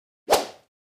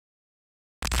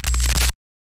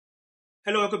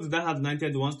Hello, welcome to That Has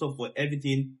United, the one stop for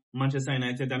everything Manchester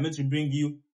United. I'm going to bring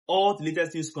you all the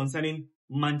latest news concerning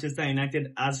Manchester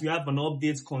United as we have an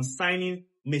update concerning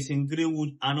Mason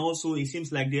Greenwood, and also it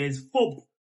seems like there is hope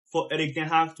for Erik ten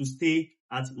Hag to stay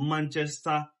at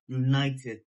Manchester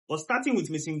United. But starting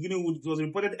with Mason Greenwood, it was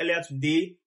reported earlier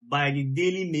today by the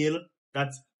Daily Mail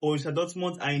that Borussia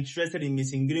Dortmund are interested in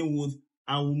Mason Greenwood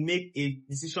and will make a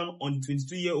decision on the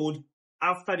 22-year-old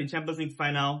after the Champions League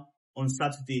final on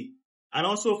Saturday. And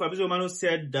also, Fabrizio Romano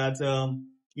said that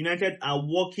United are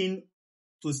working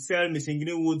to sell Mason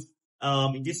Greenwood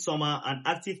in this summer, and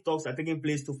active talks are taking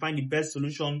place to find the best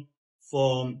solution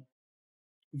and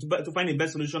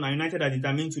United are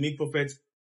determined to make profit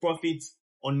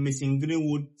on Mason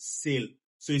Greenwood sale.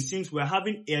 So it seems we're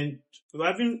having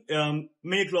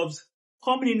many clubs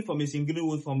coming in for Mason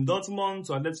Greenwood, from Dortmund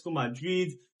to Atletico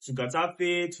Madrid to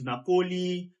Getafe to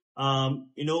Napoli.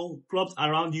 Clubs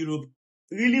around Europe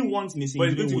really want Mason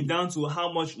Greenwood. But it's going to be down to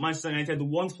how much Manchester United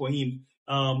want for him.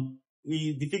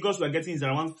 The figures we're getting is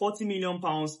around £40 million.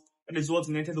 That is what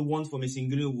United want for Mason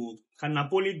Greenwood. Can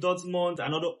Napoli, Dortmund,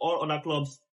 and all other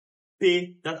clubs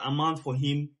pay that amount for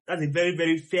him? That's a very,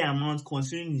 very fair amount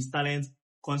considering his talent,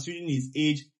 considering his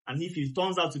age, and if he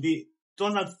turns out to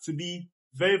be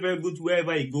very, very good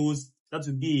wherever he goes, that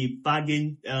would be a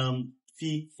bargain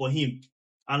fee for him.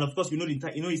 And of course, we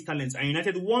know his talents, and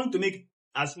United want to make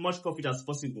as much profit as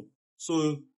possible.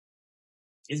 So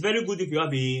it's very good if you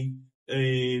have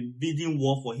a bidding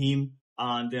war for him,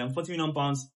 and £40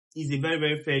 million is a very,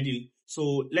 very fair deal.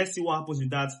 So let's see what happens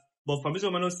with that. But Fabrizio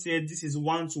Romano said this is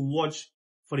one to watch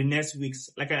for the next weeks.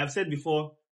 Like I have said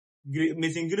before,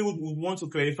 Mason Greenwood would want to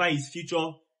clarify his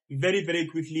future very, very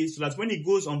quickly, so that when he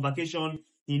goes on vacation,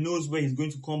 he knows where he's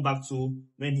going to come back to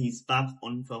when he's back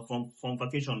from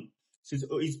vacation. So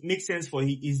it makes sense for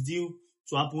his deal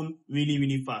to happen really,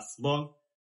 really fast. But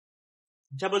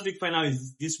Champions League final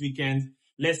is this weekend.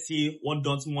 Let's see what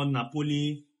Dortmund,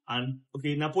 Napoli, and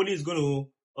Napoli is going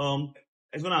to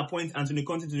appoint Antonio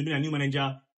Conte to be a new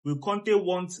manager. Will Conte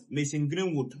want Mason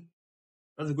Greenwood?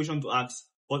 That's the question to ask.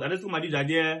 But Atletico Madrid are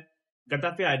there,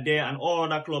 Getafe are there, and all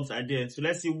other clubs are there. So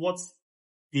let's see what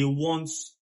they want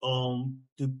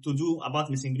to do about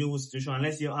Mason Greenwood's situation, and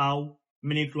let's see how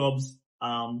many clubs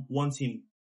want him.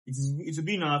 It will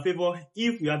be in our favor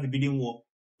if we have a bidding war,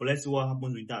 but let's see what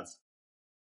happens with that.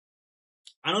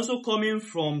 And also coming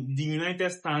from the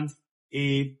United stand,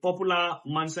 a popular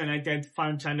Manchester United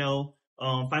fan channel,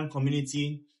 fan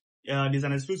community, there's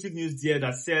an exclusive news there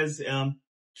that says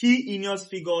key INEOS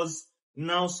figures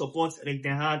now support Erik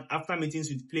ten Hag after meetings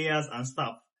with players and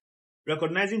staff,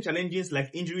 recognizing challenges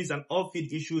like injuries and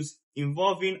off-field issues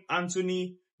involving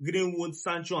Anthony, Greenwood,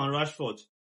 Sancho, and Rashford.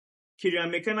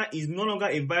 Kieran McKenna is no longer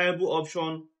a viable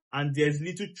option, and there's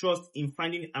little trust in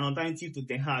finding an alternative to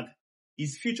Ten Hag.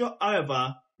 His future,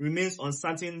 however, remains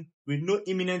uncertain, with no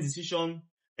imminent decision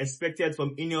expected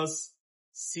from INEOS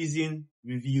season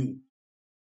review.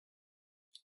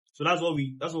 So that's what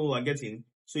we're getting.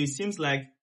 So it seems like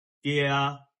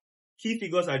their key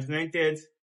figures at United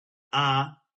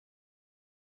are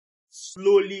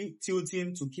slowly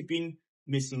tilting to keeping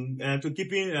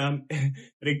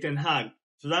Erik ten Hag.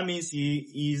 So that means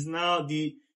he now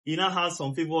has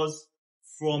some favors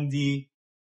from the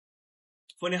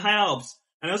higher ups.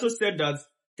 And I also said that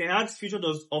Ten Hag's future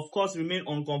does of course remain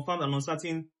unconfirmed and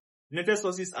uncertain. United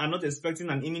sources are not expecting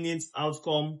an imminent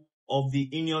outcome of the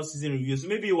INEOS season review. So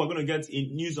maybe we're going to get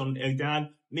news on Erik ten Hag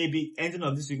maybe ending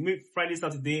of this week, maybe Friday,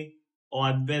 Saturday, or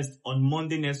at best on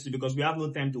Monday next week, because we have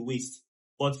no time to waste.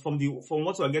 But from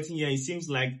what we're getting here, it seems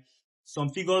like some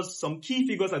key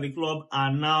figures at the club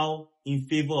are now in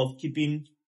favor of keeping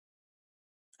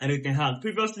Erik ten Hag.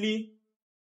 Previously,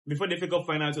 before the FA Cup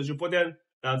final, it was reported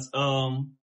that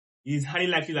it's highly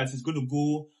likely that he's going to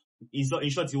go. In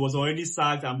short, he was already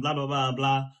sacked and blah blah blah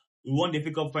blah. We won the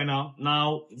FA Cup final.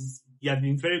 Now it has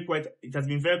been very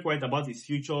quiet about his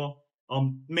future.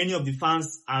 Many of the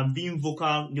fans are being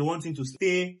vocal. They want him to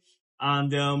stay,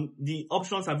 and the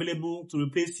options available to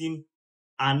replace him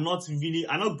are not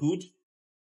good.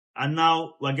 And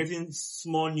now we're getting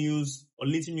small news or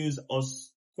little news or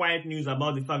quiet news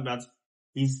about the fact that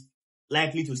he's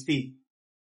likely to stay.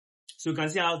 So you can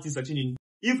see how things are changing.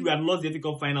 If we had lost the FA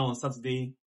Cup final on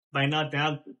Saturday, by now Ten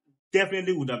Hag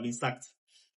definitely would have been sacked.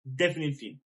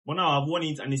 Definitely. But now I've won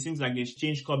it, and it seems like there's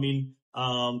change coming.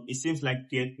 It seems like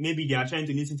maybe they are trying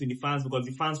to listen to the fans because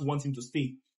the fans want him to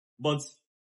stay. But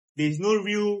there's no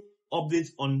real update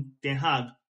on Ten Hag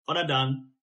other than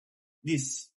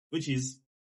this, which is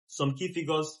some key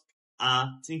figures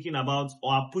are thinking about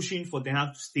or are pushing for Ten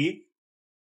Hag to stay,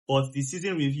 but the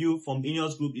season review from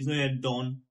INEOS Group is not yet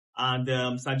done,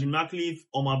 and Sir Jim Ratcliffe,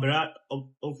 Omar Barada,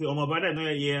 okay, Omar Barada is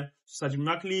not here. Sir Jim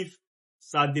Ratcliffe,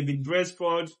 Sir David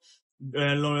Bresford,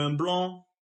 Laurent Blanc,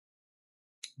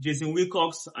 Jason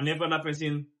Wilcox, and every other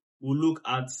person will look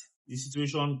at the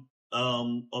situation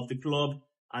of the club,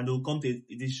 and they will come to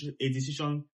a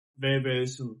decision very, very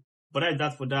soon. But that is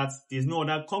that for that. There's no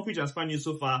other concrete transfer news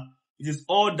so far. It is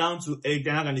all down to Erik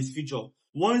Ten Hag and his future.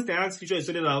 Once Ten Hag's future is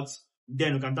sorted out,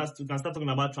 then we can start talking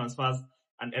about transfers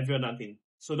and every other thing.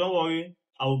 So don't worry,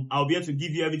 I'll be able to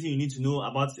give you everything you need to know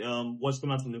about what's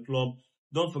coming out from the club.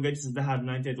 Don't forget, this is Die Hard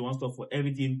United, one stop for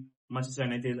everything Manchester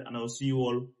United, and I'll see you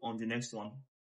all on the next one.